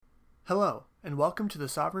Hello, and welcome to the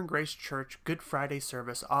Sovereign Grace Church Good Friday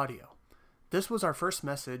service audio. This was our first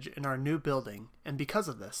message in our new building, and because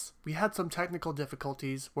of this, we had some technical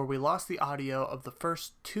difficulties where we lost the audio of the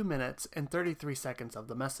first 2 minutes and 33 seconds of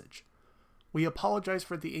the message. We apologize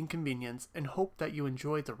for the inconvenience and hope that you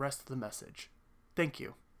enjoy the rest of the message. Thank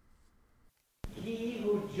you. He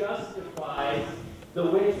who justifies the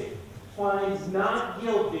wicked finds not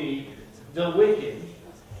guilty the wicked,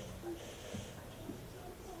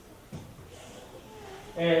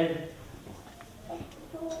 and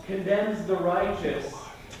condemns the righteous.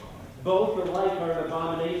 Both alike are an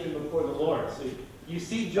abomination before the Lord. So you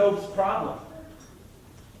see Job's problem.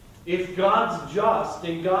 If God's just,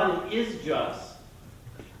 and God is just,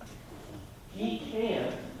 He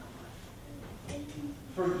can't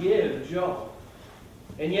forgive Job.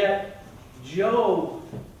 And yet, Job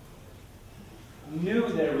knew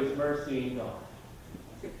there was mercy in God.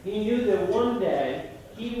 He knew that one day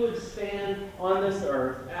he would stand on this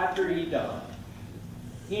earth after he died.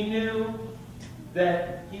 He knew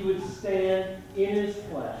that he would stand in his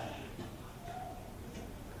flesh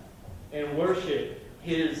and worship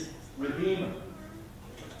his Redeemer.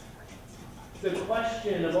 The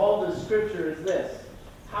question of all the Scripture is this: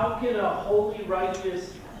 how can a holy,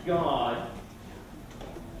 righteous God,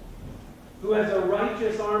 who has a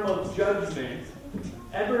righteous arm of judgment,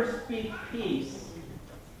 ever speak peace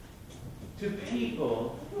to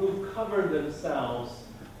people who cover themselves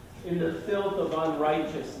in the filth of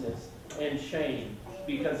unrighteousness and shame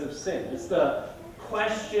because of sin? It's the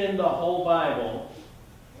question the whole Bible,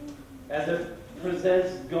 as it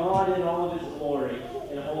presents God in all of His glory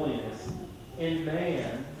and holiness, in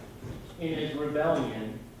man, in his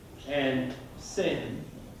rebellion and sin.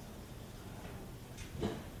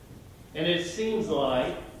 And it seems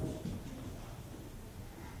like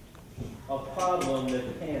a problem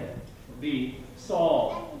that can't be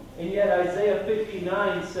solved. And yet Isaiah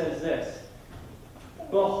 59 says this: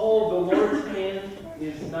 behold, the Lord's hand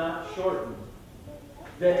is not shortened,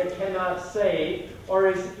 that it cannot save,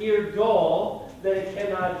 or his ear dull, that it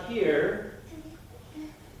cannot hear.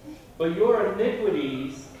 But your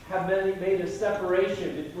iniquities have made a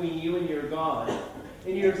separation between you and your God,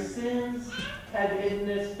 and your sins have hidden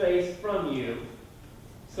his face from you,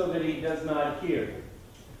 so that he does not hear.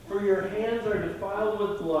 For your hands are defiled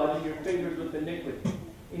with blood, and your fingers with iniquity.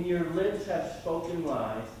 And your lips have spoken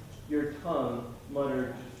lies, your tongue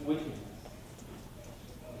muttered wickedness.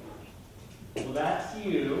 Well, that's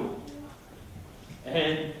you,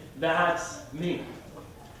 and that's me.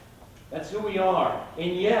 That's who we are.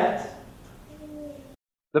 And yet,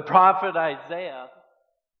 the prophet Isaiah,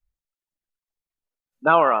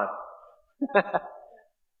 now we're on.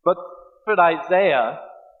 But prophet Isaiah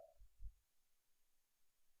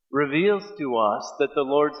reveals to us that the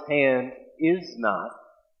Lord's hand is not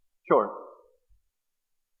short.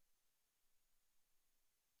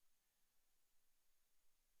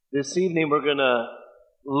 This evening we're going to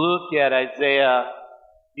look at Isaiah,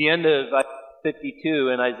 the end of Isaiah 52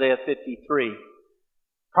 and Isaiah 53.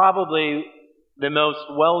 Probably the most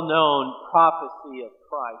well-known prophecy of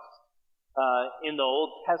Christ in the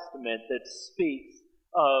Old Testament that speaks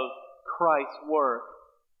of Christ's work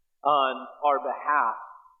on our behalf.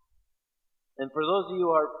 And for those of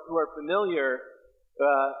you who are familiar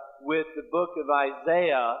with the book of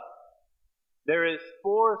Isaiah, there is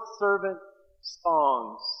 4 servant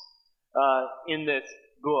songs in this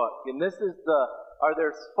book. And this is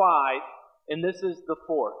there's 5, and this is the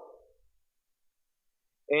 4th.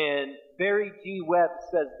 And Barry G. Webb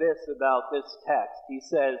says this about this text. He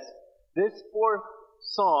says, this 4th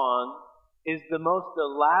song is the most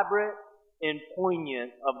elaborate and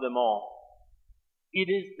poignant of them all. It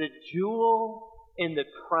is the jewel in the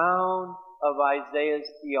crown of Isaiah's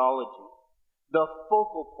theology, the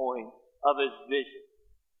focal point of his vision.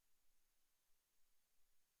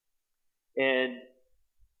 And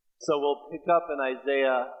so we'll pick up in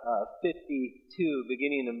Isaiah 52,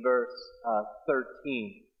 beginning in verse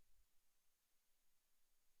 13.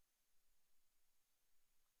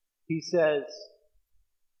 He says,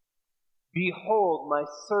 behold, my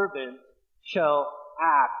servant shall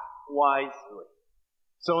act wisely.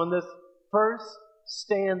 So in this first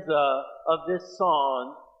stanza of this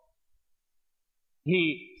song,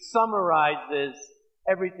 he summarizes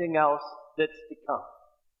everything else that's to come.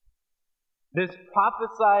 This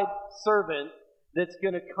prophesied servant that's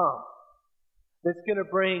going to come, that's going to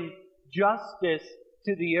bring justice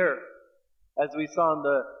to the earth, as we saw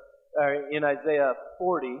in Isaiah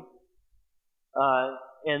 40,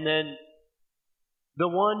 and then the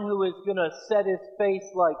one who is going to set his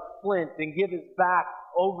face like flint and give his back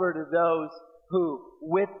over to those who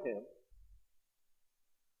with him.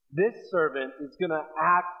 this servant is going to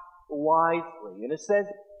act wisely. And it says,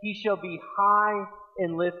 he shall be high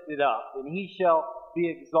and lifted up, and he shall be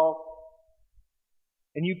exalted.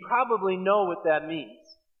 And you probably know what that means.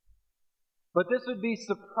 But this would be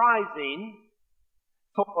surprising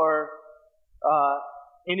for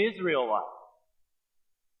an Israelite.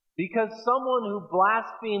 Because someone who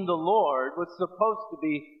blasphemed the Lord was supposed to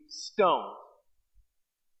be stoned.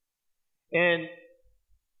 And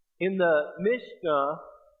in the Mishnah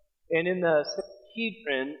and in the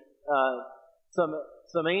Sanhedrin,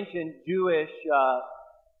 some ancient Jewish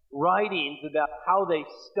writings about how they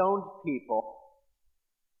stoned people,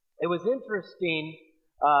 it was interesting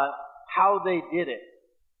how they did it.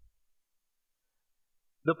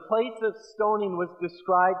 The place of stoning was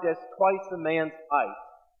described as twice a man's height.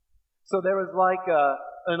 So there was like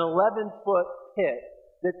an 11-foot pit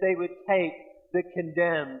that they would take the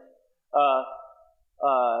condemned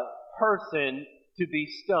person to be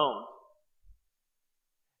stoned.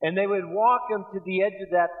 And they would walk him to the edge of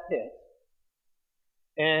that pit.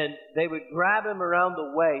 And they would grab him around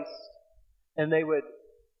the waist. And they would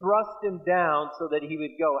thrust him down so that he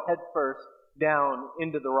would go headfirst down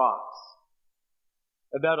into the rocks.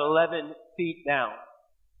 About 11 feet down.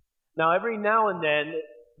 Now every now and then,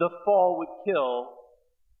 the fall would kill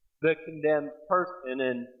the condemned person,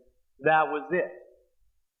 and that was it.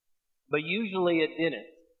 But usually it didn't.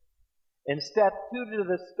 And step 2 to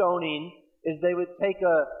the stoning is they would take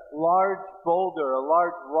a large boulder, a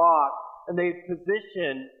large rock, and they'd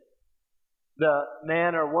position the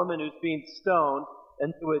man or woman who's being stoned,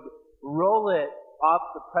 and they would roll it off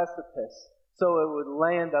the precipice so it would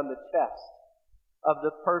land on the chest of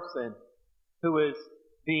the person who is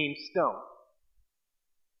being stoned.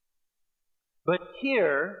 But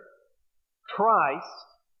here, Christ,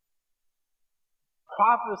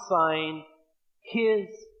 prophesying his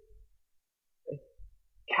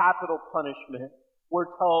capital punishment,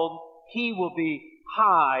 we're told he will be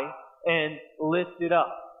high and lifted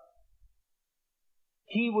up.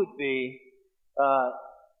 He would be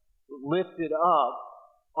lifted up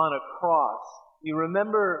on a cross. You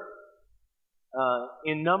remember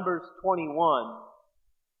in Numbers 21,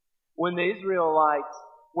 when the Israelites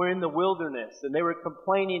were in the wilderness and they were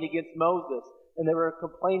complaining against Moses and they were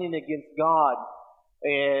complaining against God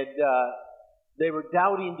and they were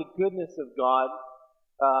doubting the goodness of God.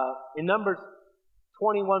 In Numbers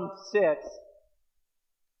 21:6,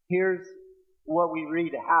 here's what we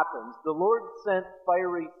read happens. The Lord sent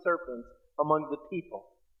fiery serpents among the people,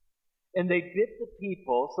 and they bit the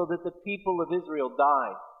people so that the people of Israel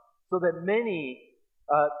died, so that many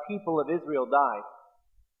people of Israel died.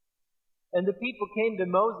 And the people came to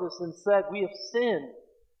Moses and said, "We have sinned,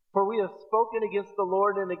 for we have spoken against the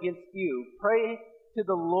Lord and against you. Pray to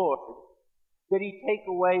the Lord that he take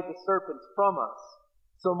away the serpents from us."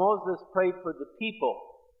 So Moses prayed for the people.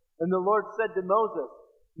 And the Lord said to Moses,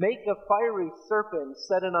 "Make a fiery serpent,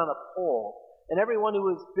 set it on a pole, and everyone who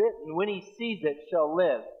is bitten, when he sees it, shall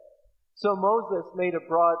live." So Moses made a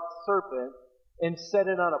broad serpent and set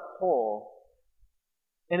it on a pole.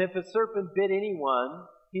 And if a serpent bit anyone,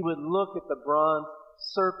 he would look at the bronze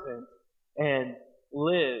serpent and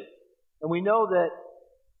live. And we know that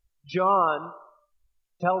John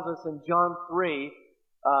tells us in John 3,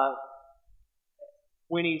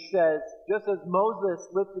 when he says, just as Moses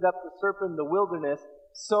lifted up the serpent in the wilderness,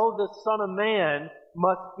 so the Son of Man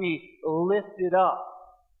must be lifted up,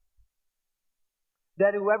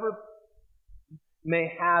 that whoever may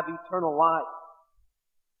have eternal life.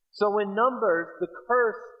 So in Numbers, the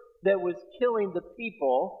curse that was killing the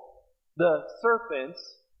people, the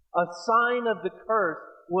serpents, a sign of the curse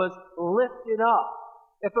was lifted up.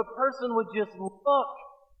 If a person would just look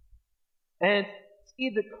and see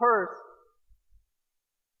the curse,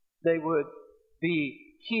 they would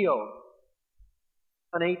be healed.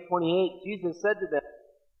 On 8:28, Jesus said to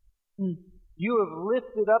them, "You have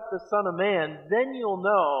lifted up the Son of Man, then you'll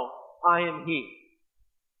know I am He."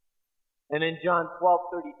 And in John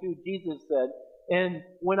 12:32, Jesus said, "And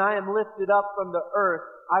when I am lifted up from the earth,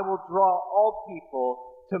 I will draw all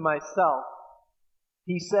people to myself."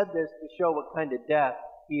 He said this to show what kind of death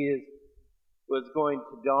he was going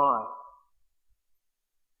to die.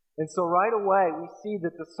 And so right away we see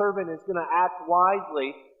that the servant is going to act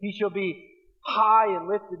wisely. He shall be high and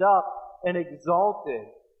lifted up and exalted.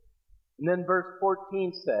 And then verse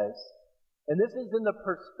 14 says, and this is in the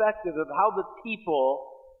perspective of how the people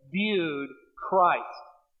viewed Christ.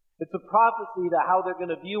 It's a prophecy to how they're going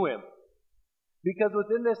to view him. Because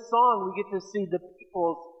within this song we get to see the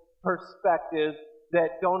people's perspective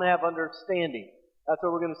that don't have understanding. That's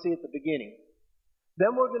what we're going to see at the beginning.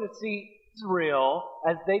 Then we're going to see Israel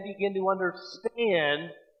as they begin to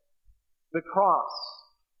understand the cross.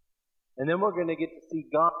 And then we're going to get to see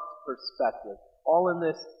God's perspective, all in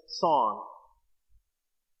this song.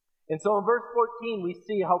 And so in verse 14, we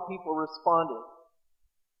see how people responded.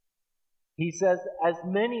 He says, as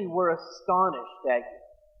many were astonished at you.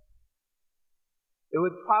 It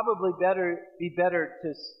would probably be better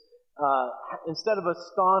to, instead of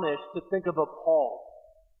astonished, to think of appalled.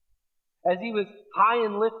 As he was high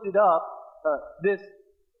and lifted up, this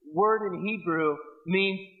word in Hebrew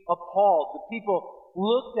means appalled. The people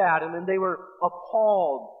looked at him and they were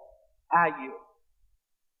appalled at you.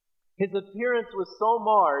 His appearance was so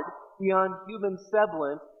marred beyond human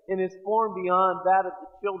semblance and his form beyond that of the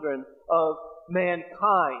children of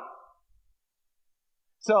mankind.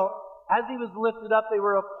 So, as he was lifted up, they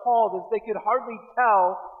were appalled as they could hardly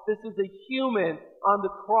tell this is a human on the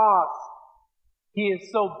cross. He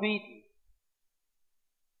is so beaten.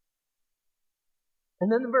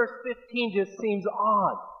 And then verse 15 just seems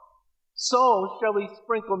odd. So shall he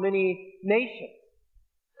sprinkle many nations.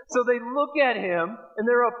 So they look at him and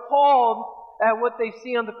they're appalled at what they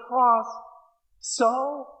see on the cross.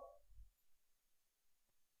 So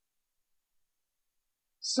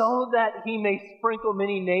that he may sprinkle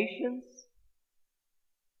many nations?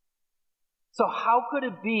 So how could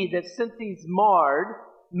it be that since he's marred,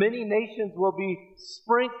 many nations will be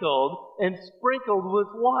sprinkled, and sprinkled with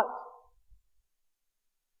what?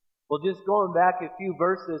 Well, just going back a few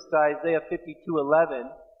verses to Isaiah 52:11.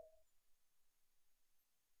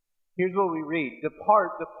 Here's what we read.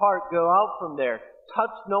 Depart, depart, go out from there.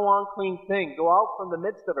 Touch no unclean thing. Go out from the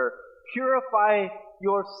midst of her. Purify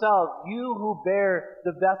yourselves, you who bear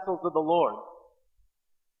the vessels of the Lord.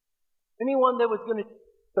 Anyone that was going to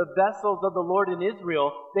the vessels of the Lord in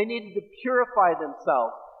Israel, they needed to purify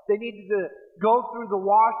themselves. They needed to go through the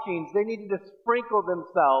washings. They needed to sprinkle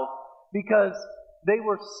themselves because they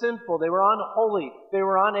were sinful. They were unholy. They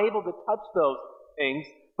were unable to touch those things.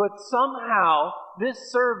 But somehow,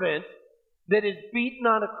 this servant that is beaten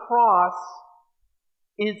on a cross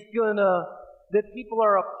is that people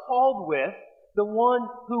are appalled with, the one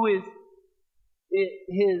who is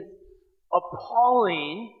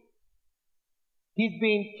appalling. He's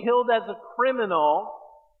being killed as a criminal.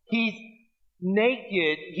 He's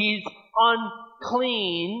naked. He's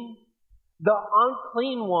unclean. The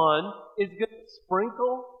unclean one is going to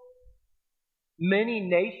sprinkle many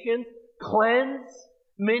nations, cleanse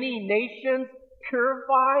many nations,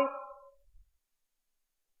 purify.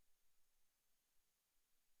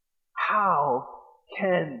 How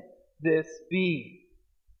can this be?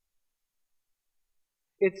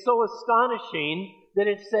 It's so astonishing that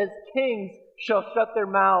it says kings shall shut their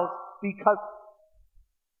mouths because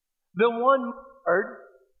the one word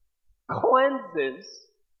cleanses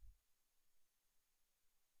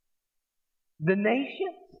the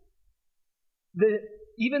nations,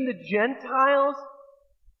 even the Gentiles,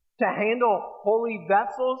 to handle holy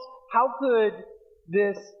vessels. How could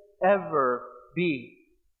this ever be?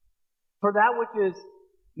 For that which has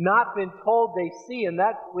not been told they see, and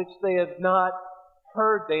that which they have not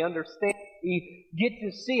heard they understand. We get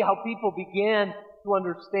to see how people began to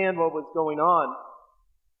understand what was going on.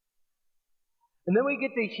 And then we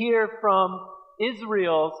get to hear from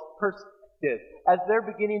Israel's perspective as they're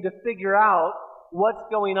beginning to figure out what's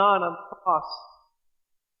going on the cross.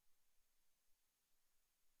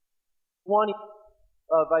 20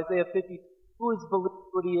 of Isaiah 50, who has believed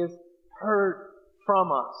what he has heard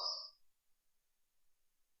from us?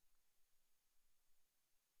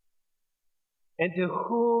 And to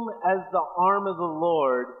whom has the arm of the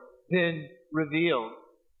Lord been revealed?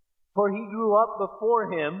 For he grew up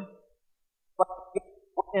before him like a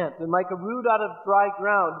plant, and like a root out of dry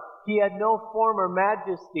ground. He had no form or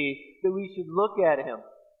majesty that we should look at him.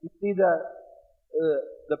 You see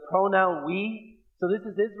the pronoun we? So this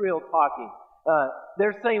is Israel talking.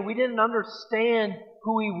 They're saying we didn't understand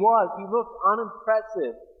who he was. He looked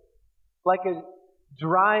unimpressive, like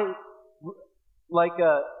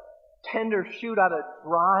a tender shoot out of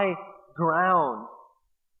dry ground.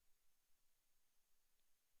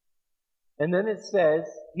 And then it says,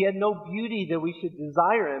 he had no beauty that we should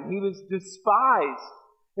desire him. He was despised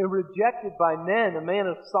and rejected by men, a man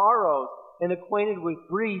of sorrows and acquainted with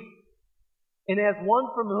grief. And as one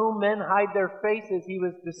from whom men hide their faces, he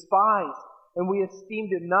was despised, and we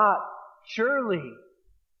esteemed him not. Surely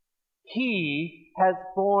he has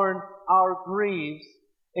borne our griefs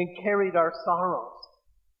and carried our sorrows.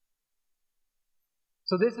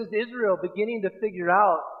 So this is Israel beginning to figure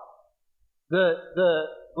out, the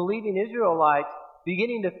believing Israelites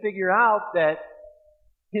beginning to figure out that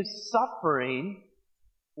his suffering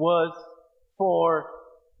was for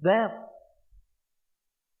them.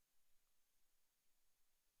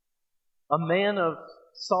 A man of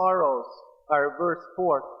sorrows, or verse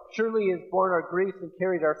 4, surely he has borne our griefs and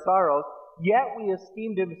carried our sorrows, yet we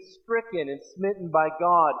esteemed him stricken and smitten by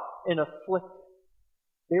God and afflicted.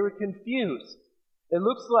 They were confused. It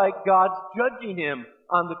looks like God's judging him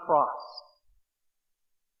on the cross.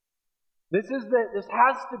 This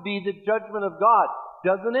has to be the judgment of God,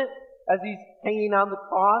 doesn't it? As he's hanging on the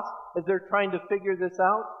cross, as they're trying to figure this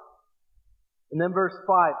out. And then verse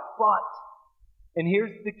 5, but, and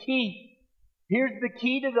here's the key. Here's the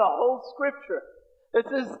key to the whole Scripture. This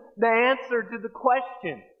is the answer to the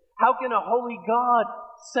question. How can a holy God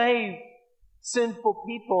save sinful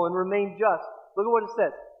people and remain just? Look at what it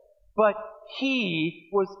says. But he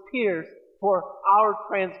was pierced for our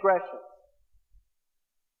transgressions.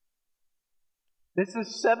 This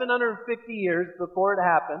is 750 years before it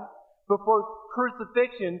happened, before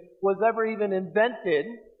crucifixion was ever even invented,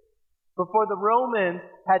 before the Romans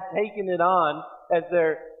had taken it on as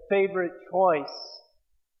their favorite choice.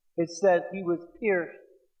 It says he was pierced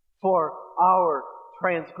for our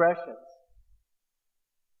transgressions.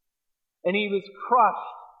 And he was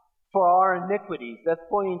crushed for our iniquities. That's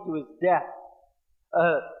pointing to his death.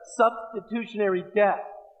 A substitutionary death.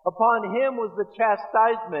 Upon him was the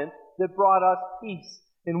chastisement that brought us peace,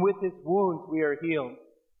 and with his wounds we are healed.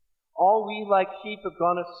 All we like sheep have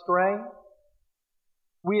gone astray.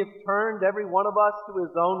 We have turned every one of us to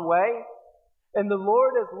his own way, and the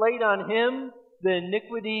Lord has laid on him the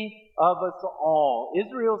iniquity of us all.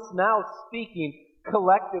 Israel's now speaking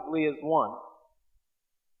collectively as one.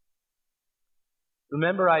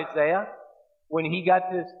 Remember Isaiah? When he got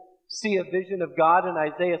to see a vision of God in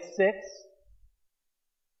Isaiah 6?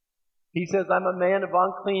 He says, I'm a man of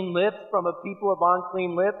unclean lips, from a people of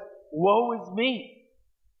unclean lips. Woe is me.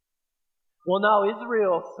 Well, now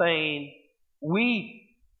Israel's saying,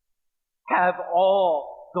 we have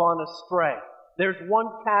all gone astray. There's one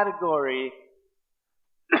category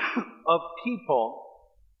of people,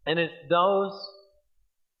 and it's those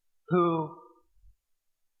who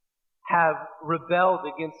have rebelled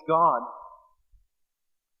against God.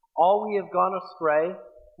 All we have gone astray.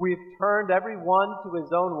 We've turned every one to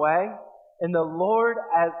his own way, and the Lord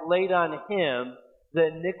has laid on him the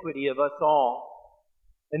iniquity of us all.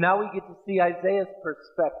 And now we get to see Isaiah's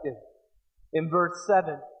perspective in verse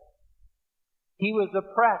 7. He was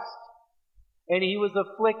oppressed, and he was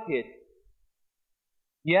afflicted,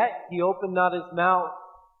 yet he opened not his mouth.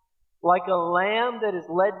 Like a lamb that is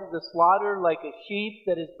led to the slaughter, like a sheep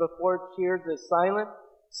that is before its shears is silent,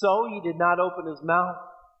 so he did not open his mouth.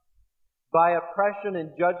 By oppression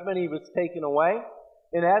and judgment he was taken away.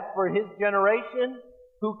 And as for his generation,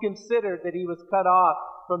 who considered that he was cut off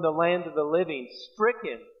from the land of the living,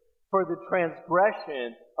 stricken for the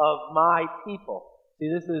transgression of my people. See,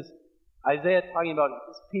 this is Isaiah talking about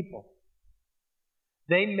his people.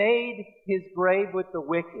 They made his grave with the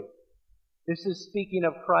wicked. This is speaking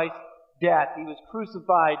of Christ's death. He was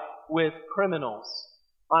crucified with criminals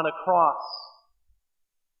on a cross.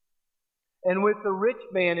 And with the rich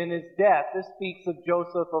man in his death, this speaks of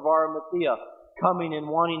Joseph of Arimathea coming and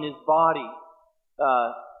wanting his body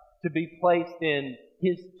to be placed in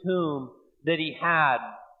his tomb that he had.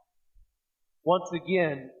 Once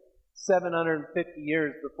again, 750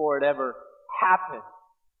 years before it ever happened,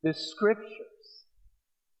 the Scriptures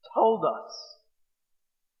told us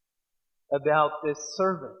about this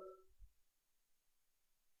servant.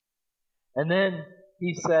 And then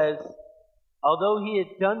he says, although he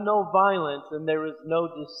had done no violence and there was no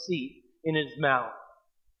deceit in his mouth.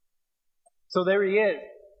 So there he is.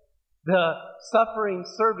 The suffering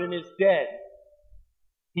servant is dead.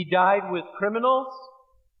 He died with criminals.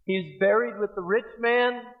 He's buried with the rich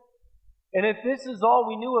man. And if this is all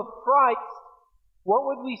we knew of Christ, what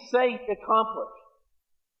would we say he accomplished?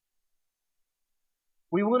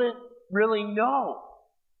 We wouldn't really know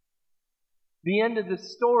the end of the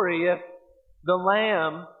story if the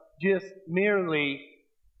lamb just merely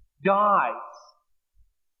dies.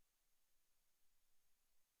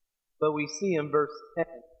 But we see in verse 10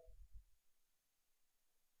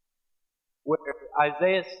 where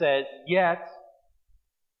Isaiah says, yet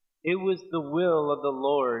it was the will of the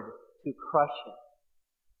Lord to crush him.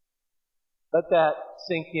 Let that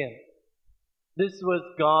sink in. This was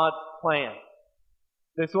God's plan.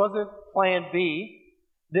 This wasn't plan B.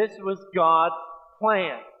 This was God's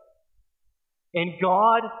plan. And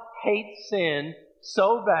God hates sin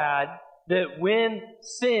so bad that when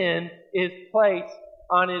sin is placed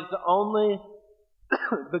on his only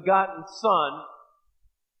begotten Son,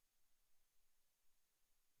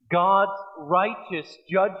 God's righteous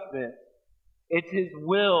judgment, it's his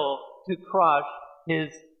will to crush his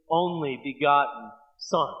only begotten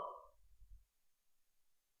Son.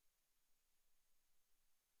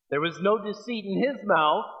 There was no deceit in his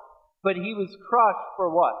mouth, but he was crushed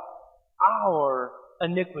for what? Our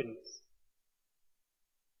iniquities.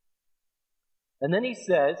 And then he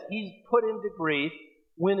says he's put into grief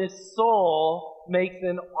when his soul makes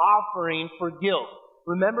an offering for guilt.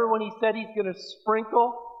 Remember when he said he's going to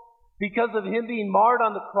sprinkle? Because of him being marred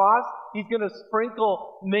on the cross, he's going to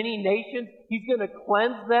sprinkle many nations. He's going to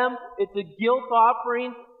cleanse them. It's a guilt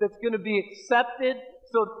offering that's going to be accepted,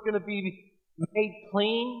 so it's going to be made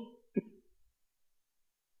clean.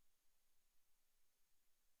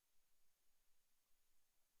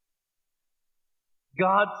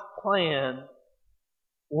 God's plan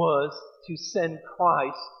was to send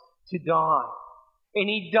Christ to die. And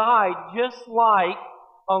he died just like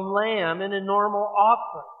a lamb in a normal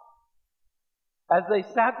offering. As they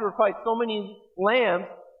sacrificed so many lambs,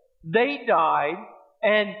 they died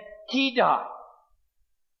and he died.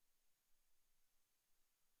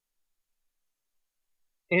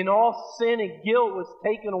 And all sin and guilt was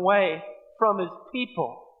taken away from his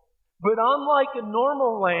people. But unlike a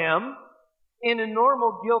normal lamb, in a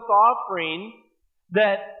normal guilt offering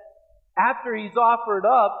that after he's offered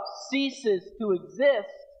up ceases to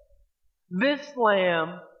exist, this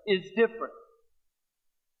lamb is different.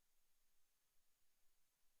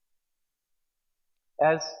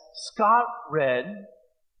 As Scott read,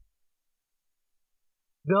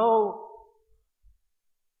 though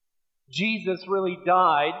Jesus really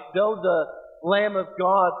died, though the Lamb of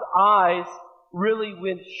God's eyes really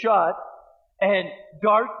went shut and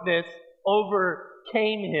darkness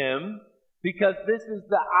overcame him, because this is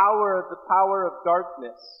the hour of the power of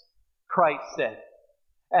darkness, Christ said,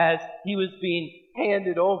 as he was being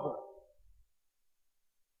handed over.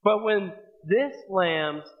 But when this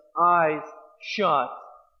lamb's eyes shut,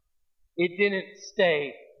 it didn't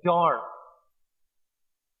stay dark.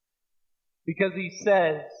 Because he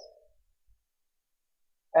says,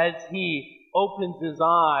 as he opens his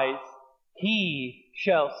eyes, he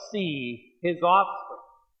shall see his offspring.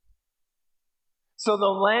 So the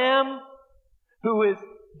lamb who is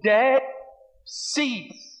dead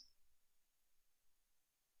sees.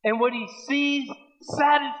 And what he sees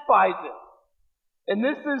satisfies him. And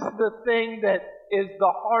this is the thing that is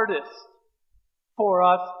the hardest for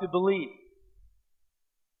us to believe.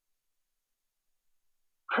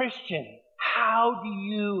 Christian, how do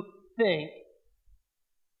you think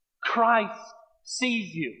Christ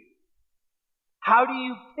sees you? How do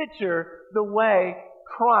you picture the way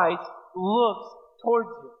Christ looks towards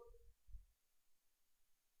you?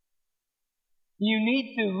 You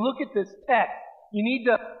need to look at this text. You need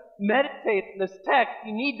to meditate on this text.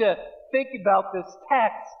 You need to think about this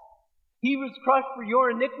text. He was crushed for your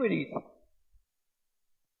iniquities.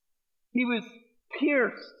 He was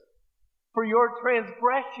pierced for your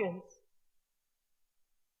transgressions.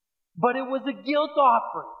 But it was a guilt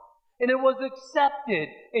offering. And it was accepted.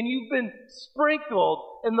 And you've been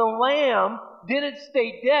sprinkled. And the lamb didn't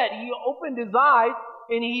stay dead. He opened his eyes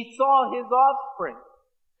and he saw his offspring.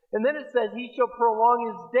 And then it says, he shall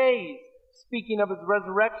prolong his days, speaking of his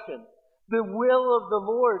resurrection. The will of the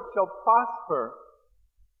Lord shall prosper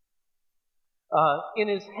in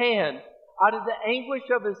his hand. Out of the anguish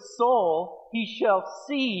of his soul, he shall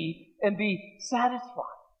see and be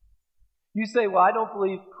satisfied. You say, well, I don't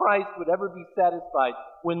believe Christ would ever be satisfied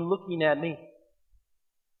when looking at me.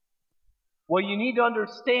 Well, you need to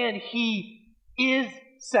understand he is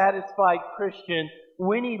satisfied, Christian,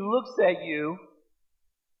 when he looks at you,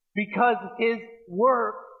 because his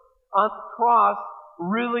work on the cross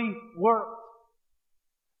really worked.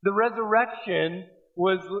 The resurrection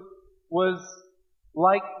was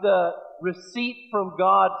like the receipt from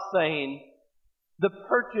God saying, the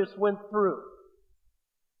purchase went through.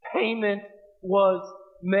 Payment was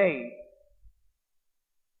made.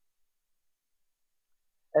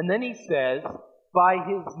 And then he says, by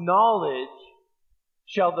his knowledge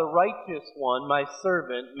shall the righteous one, my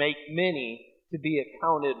servant, make many to be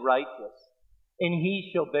accounted righteous, and he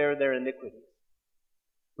shall bear their iniquities.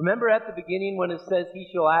 Remember at the beginning when it says he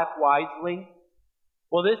shall act wisely?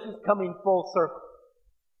 Well, this is coming full circle.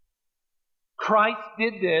 Christ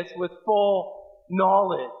did this with full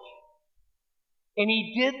knowledge. And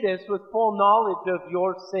he did this with full knowledge of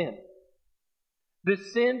your sin. The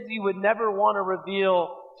sins you would never want to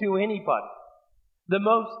reveal to anybody. The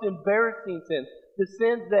most embarrassing sins. The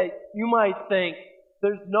sins that you might think,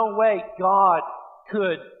 there's no way God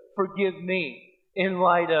could forgive me in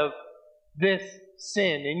light of this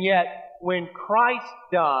sin. And yet, when Christ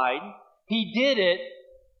died, he did it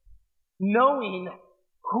knowing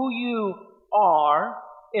who you are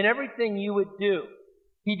and everything you would do.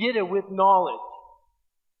 He did it with knowledge.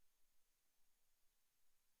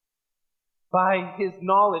 By his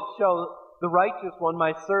knowledge shall the righteous one,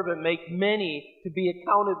 my servant, make many to be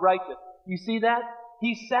accounted righteous. You see that?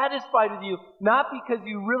 He's satisfied with you, not because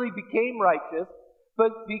you really became righteous,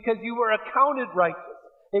 but because you were accounted righteous.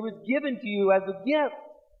 It was given to you as a gift.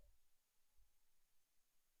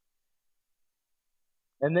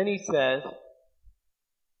 And then he says,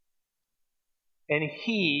 and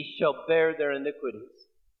he shall bear their iniquities.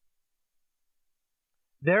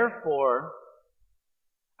 Therefore,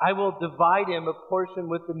 I will divide him a portion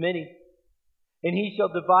with the many, and he shall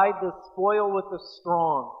divide the spoil with the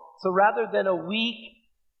strong. So rather than a weak,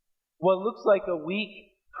 what looks like a weak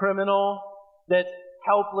criminal that's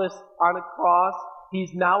helpless on a cross,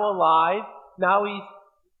 he's now alive. Now he's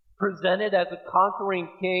presented as a conquering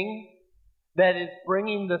king that is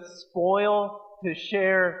bringing the spoil to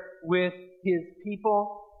share with his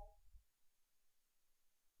people.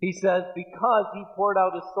 He says, because he poured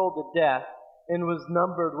out his soul to death and was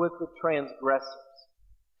numbered with the transgressors.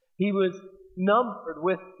 He was numbered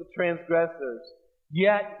with the transgressors,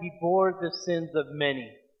 yet he bore the sins of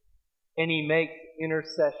many, and he makes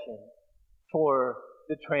intercession for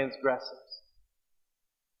the transgressors.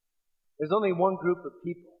 There's only one group of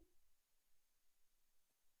people.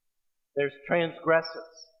 There's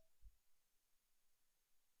transgressors.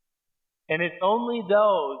 And it's only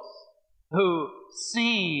those who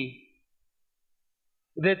see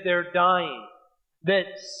that they're dying, that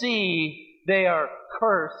see they are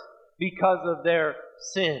cursed because of their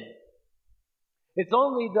sin. It's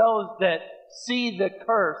only those that see the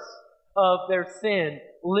curse of their sin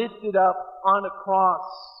lifted up on a cross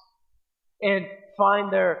and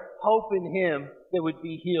find their hope in Him that would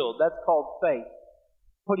be healed. That's called faith.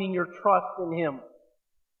 Putting your trust in Him.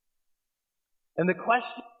 And the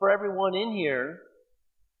question for everyone in here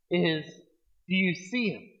is, do you see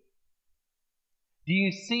Him? Do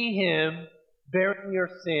you see Him bearing your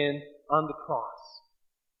sin on the cross?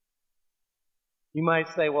 You might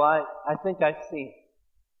say, well, I think I see Him.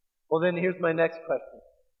 Well, then here's my next question.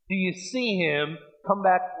 Do you see Him come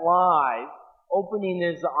back live, opening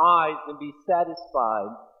His eyes and be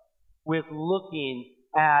satisfied with looking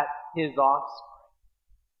at His offspring?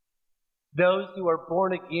 Those who are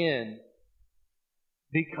born again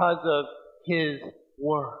because of His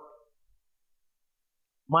work.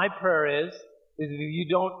 My prayer is if you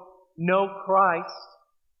don't know Christ,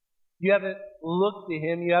 you haven't looked to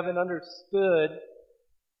Him, you haven't understood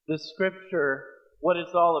the Scripture, what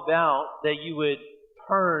it's all about, that you would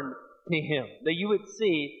turn to Him. That you would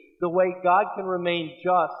see the way God can remain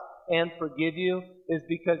just and forgive you is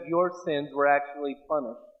because your sins were actually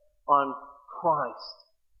punished on Christ.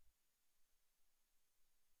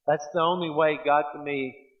 That's the only way God can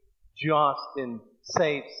be just and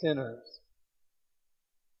save sinners.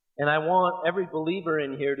 And I want every believer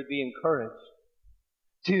in here to be encouraged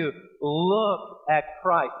to look at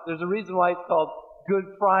Christ. There's a reason why it's called Good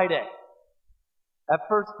Friday. At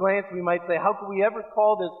first glance, we might say, how could we ever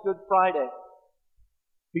call this Good Friday?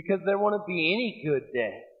 Because there wouldn't be any good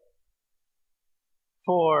day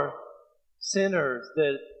for sinners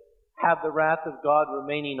that have the wrath of God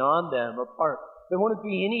remaining on them apart. There wouldn't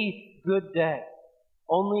be any good day.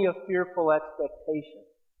 Only a fearful expectation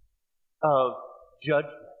of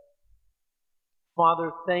judgment.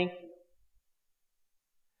 Father, thank you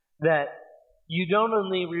that you don't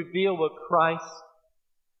only reveal what Christ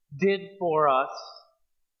did for us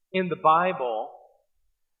in the Bible,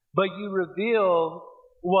 but you reveal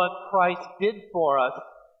what Christ did for us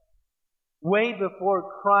way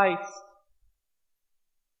before Christ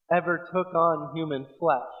ever took on human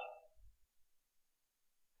flesh.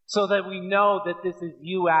 So that we know that this is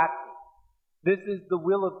you acting. This is the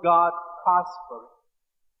will of God prospering.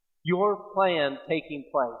 Your plan taking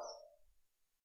place.